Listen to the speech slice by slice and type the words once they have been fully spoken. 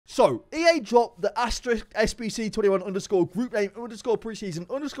So, EA dropped the asterisk SBC21 underscore group name underscore preseason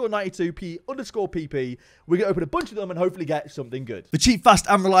underscore 92p underscore PP. We're going to open a bunch of them and hopefully get something good. For cheap, fast,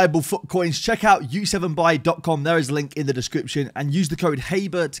 and reliable foot coins, check out u7buy.com. There is a link in the description and use the code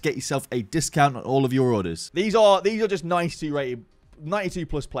HABER to get yourself a discount on all of your orders. These are just 92 rated, 92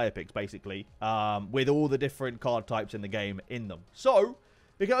 plus player picks, basically, with all the different card types in the game in them. So,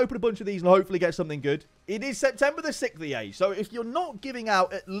 we can open a bunch of these and hopefully get something good. It is September the 6th, EA. So if you're not giving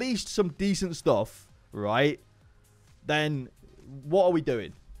out at least some decent stuff, right, then what are we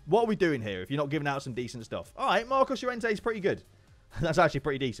doing? What are we doing here if you're not giving out some decent stuff? All right, Marcos Llorente is pretty good. That's actually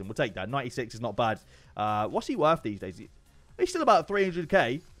pretty decent. We'll take that. 96 is not bad. What's he worth these days? He's still about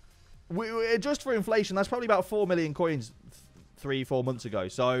 300k. Just for inflation, that's probably about 4 million coins 3-4 months ago.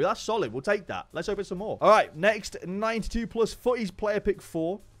 So that's solid. We'll take that. Let's open some more. All right, next 92 plus Futties player pick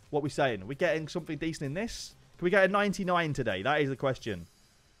 4. What are we saying? Are we getting something decent in this? Can we get a 99 today? That is the question.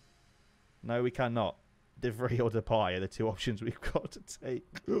 No, we cannot. Divry or Depay are the two options we've got to take.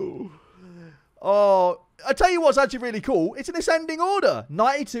 Oh, I tell you what's actually really cool. It's in ascending order.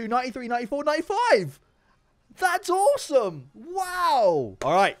 92, 93, 94, 95. That's awesome. Wow.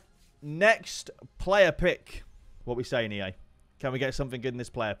 All right, next player pick. What are we saying, EA? Can we get something good in this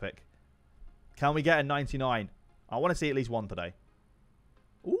player pick? Can we get a 99? I want to see at least one today.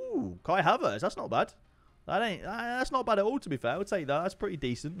 Ooh, Kai Havertz. That's not bad. That's not bad at all, to be fair. We'll take that. That's pretty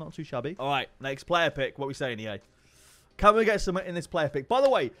decent. Not too shabby. All right, next player pick. What are we saying, EA? Can we get something in this player pick? By the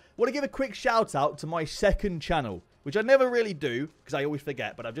way, I want to give a quick shout out to my second channel, which I never really do because I always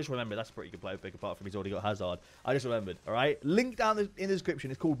forget, but I've just remembered that's a pretty good player pick apart from he's already got Hazard. I just remembered, all right? Link down in the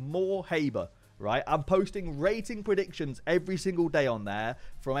description. It's called More Haber. Right, I'm posting rating predictions every single day on there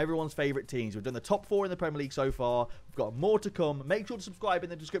from everyone's favorite teams. We've done the top 4 in the Premier League so far. We've got more to come. Make sure to subscribe in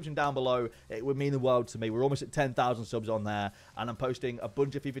the description down below. It would mean the world to me. We're almost at 10,000 subs on there, and I'm posting a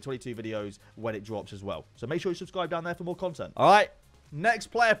bunch of FIFA 22 videos when it drops as well. So make sure you subscribe down there for more content. All right, next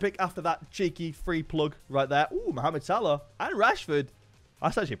player pick after that cheeky free plug right there. Ooh, Mohamed Salah and Rashford.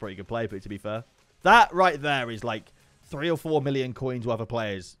 That's actually a pretty good player pick, to be fair. That right there is like 3 or 4 million coins worth of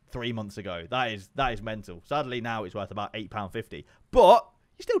players 3 months ago. That is mental. Sadly, now it's worth about £8.50. But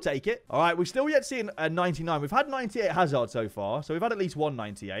you still take it. All right, we've still yet seen a 99. We've had 98 Hazard so far. So we've had at least one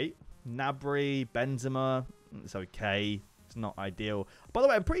 98. Gnabry, Benzema. It's okay. It's not ideal. By the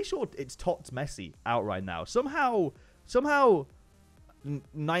way, I'm pretty sure it's Tots Messi out right now. Somehow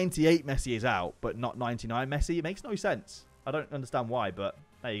 98 Messi is out, but not 99 Messi. It makes no sense. I don't understand why, but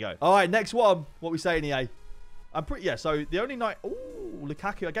there you go. All right, next one. What are we saying, EA? I'm pretty, yeah, so the only night, ooh,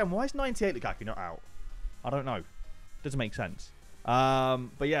 Lukaku, again, why is 98 Lukaku not out? I don't know. Doesn't make sense.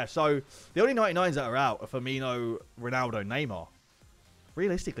 But yeah, so the only 99s that are out are Firmino, Ronaldo, Neymar.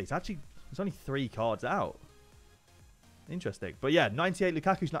 Realistically, it's only 3 cards out. Interesting. But yeah, 98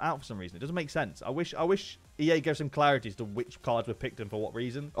 Lukaku's not out for some reason. It doesn't make sense. I wish EA gave some clarity as to which cards were picked and for what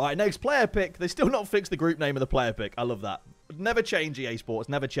reason. All right, next player pick. They still not fixed the group name of the player pick. I love that. Never change, EA Sports.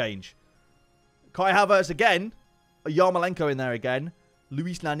 Never change. Kai Havertz again. Yarmolenko in there again.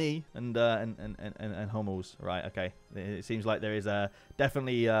 Luis Nani and Hummels. Right, okay. It seems like there is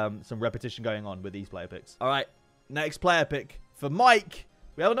definitely some repetition going on with these player picks. All right, next player pick for Mike.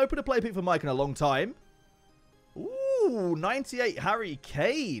 We haven't opened a player pick for Mike in a long time. Ooh, 98 Harry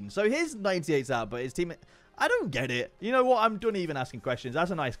Kane. So his 98's out, but his team... I don't get it. You know what? I'm done even asking questions.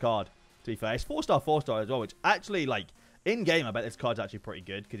 That's a nice card, to be fair. It's 4-star, 4-star as well, which actually, like, in-game, I bet this card's actually pretty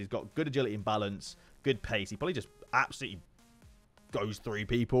good because he's got good agility and balance, good pace. He probably just absolutely goes through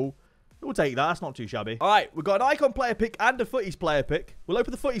people. We'll take that. That's not too shabby. All right, we've got an icon player pick and a Futties player pick. We'll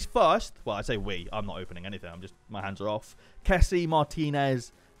open the Futties first. Well, I say we. I'm not opening anything. My hands are off. Kessie,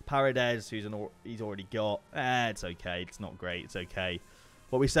 Martinez, Paredes, he's already got. It's okay. It's not great. It's okay.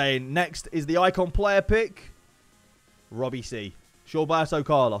 What we're saying next is the icon player pick. Robbie C. Roberto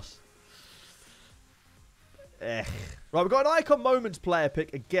Carlos. Right, we've got an icon moments player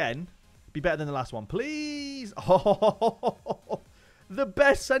pick again. Be better than the last one, please. Oh, the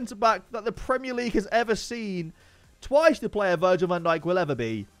best centre-back that the Premier League has ever seen. Twice the player Virgil van Dijk will ever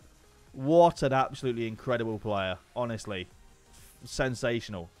be. What an absolutely incredible player. Honestly.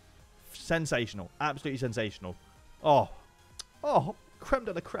 Sensational. Sensational. Absolutely sensational. Oh, creme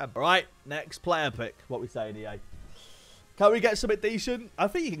de la creme. All right, next player pick. What we saying, EA? Can we get something decent? I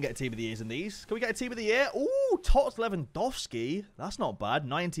think you can get Team of the Years in these. Can we get a Team of the Year? Ooh, Tots Lewandowski. That's not bad.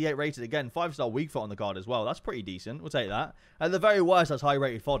 98 rated again. 5-star weak foot on the card as well. That's pretty decent. We'll take that. At the very worst, that's high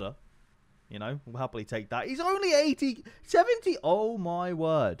rated fodder. You know, we'll happily take that. He's only 80, 70. Oh, my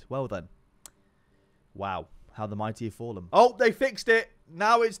word. Well, then. Wow. How the mighty have fallen. Oh, they fixed it.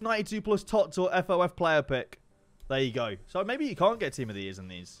 Now it's 92 plus Tots or FOF player pick. There you go. So maybe you can't get Team of the Years in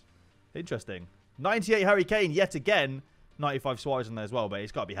these. Interesting. 98 Harry Kane yet again. 95 Suarez in there as well, but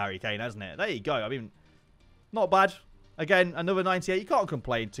it's got to be Harry Kane, hasn't it? There you go. I mean, not bad. Again, another 98. You can't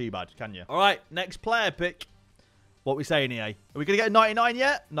complain too bad, can you? All right, next player pick. What we saying here? Are we going to get a 99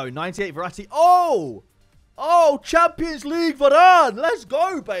 yet? No, 98 Verratti. Oh! Oh, Champions League Varane. Let's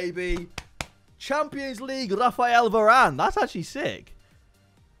go, baby. Champions League Rafael Varane. That's actually sick.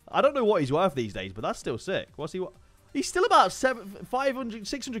 I don't know what he's worth these days, but that's still sick. What's he? He's still about 500,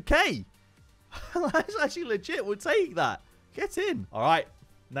 600k. That's actually legit. We'll take that. Get in. All right.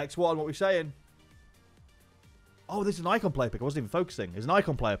 Next one. What we saying? Oh, this is an icon player pick. I wasn't even focusing. It's an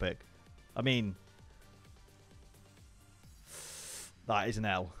icon player pick. I mean, that is an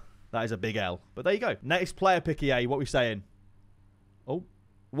L. That is a big L. But there you go. Next player pick, EA. What we saying? Oh,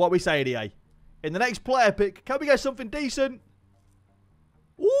 what we saying, EA? In the next player pick, can we get something decent?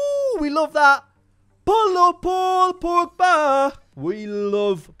 Ooh, we love that. Paul Pogba. We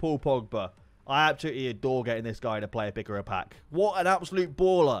love Paul Pogba. I absolutely adore getting this guy in a player pick or a pack. What an absolute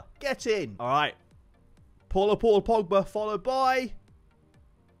baller. Get in. All right. Paul Pogba followed by...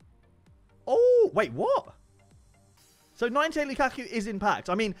 Oh, wait, what? So 98 Lukaku is in packs.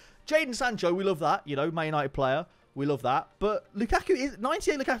 I mean, Jadon Sancho, we love that. You know, Man United player. We love that. But 98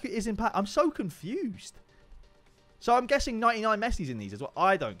 Lukaku is in pack. I'm so confused. So I'm guessing 99 Messi's in these as well.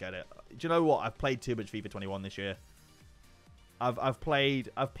 I don't get it. Do you know what? I've played too much FIFA 21 this year. I've played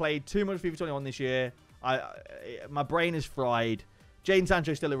too much FIFA 21 this year. My brain is fried. Jadon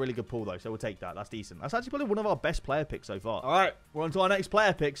Sancho is still a really good pull, though, so we'll take that. That's decent. That's actually probably one of our best player picks so far. All right, we're on to our next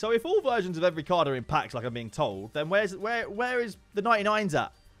player pick. So if all versions of every card are in packs, like I'm being told, then where is the 99s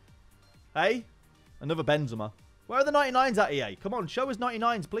at? Hey? Another Benzema. Where are the 99s at, EA? Come on, show us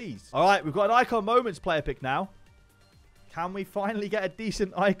 99s, please. All right, we've got an Icon Moments player pick now. Can we finally get a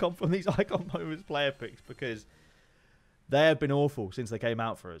decent icon from these Icon Moments player picks? Because they have been awful since they came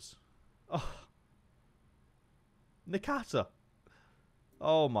out for us. Oh. Nakata.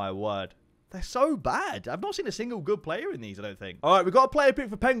 Oh, my word. They're so bad. I've not seen a single good player in these, I don't think. All right, we've got a player pick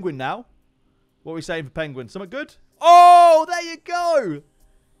for Penguin now. What are we saying for Penguin? Something good? Oh, there you go.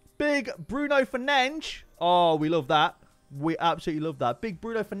 Big Bruno Fernandes. Oh, we love that. We absolutely love that. Big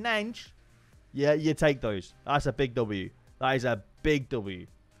Bruno Fernandes. Yeah, you take those. That's a big W. That is a big W.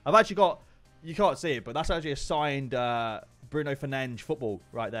 I've actually got... You can't see it, but that's actually a signed Bruno Fernandes football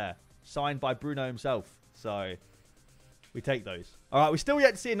right there. Signed by Bruno himself. So... we take those. All right, we're still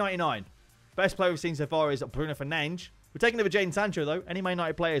yet to see a 99. Best player we've seen so far is Bruno Fernandes. We're taking over Jadon Sancho, though. Any Man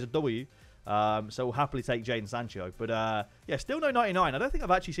United player is a W. So we'll happily take Jadon Sancho. But, yeah, still no 99. I don't think I've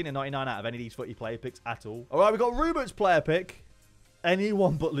actually seen a 99 out of any of these footy player picks at all. All right, we've got Rupert's player pick.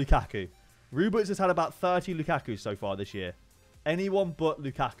 Anyone but Lukaku. Rupert's has had about 30 Lukaku so far this year. Anyone but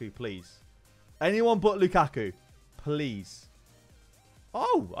Lukaku, please. Anyone but Lukaku, please.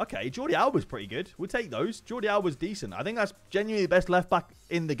 Oh, okay. Jordi Alba's pretty good. We'll take those. Jordi Alba's decent. I think that's genuinely the best left back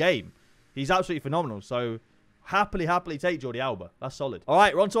in the game. He's absolutely phenomenal. So, happily take Jordi Alba. That's solid. All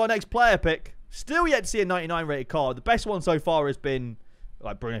right, we're on to our next player pick. Still yet to see a 99 rated card. The best one so far has been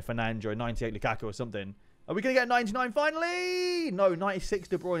like Bruno Fernandes or a 98 Lukaku or something. Are we going to get a 99 finally? No, 96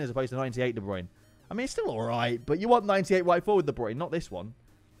 De Bruyne as opposed to 98 De Bruyne. I mean, it's still all right, but you want 98 right forward De Bruyne, not this one.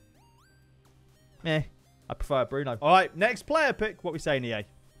 I prefer Bruno. All right, next player pick. What are we saying, EA?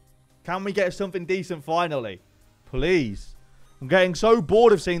 Can we get something decent finally? Please. I'm getting so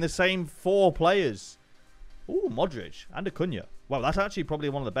bored of seeing the same 4 players. Ooh, Modric and Acuna. Wow, that's actually probably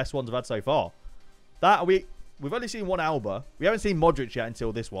one of the best ones I've had so far. We've only seen one Alba. We haven't seen Modric yet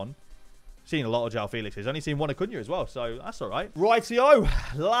until this one. Seen a lot of João Felix. We've only seen one Acuna as well, so that's all right. Rightio.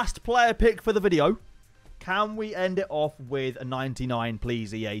 Last player pick for the video. Can we end it off with a 99,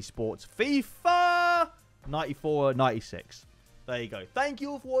 please, EA Sports? FIFA 94, 96. There you go. Thank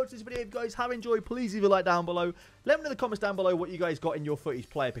you all for watching this video. If you guys have enjoyed, please leave a like down below. Let me know in the comments down below what you guys got in your Futties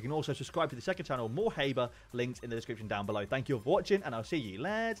player pick. And also subscribe to the second channel, More Haber, links in the description down below. Thank you all for watching, and I'll see you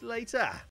lads later.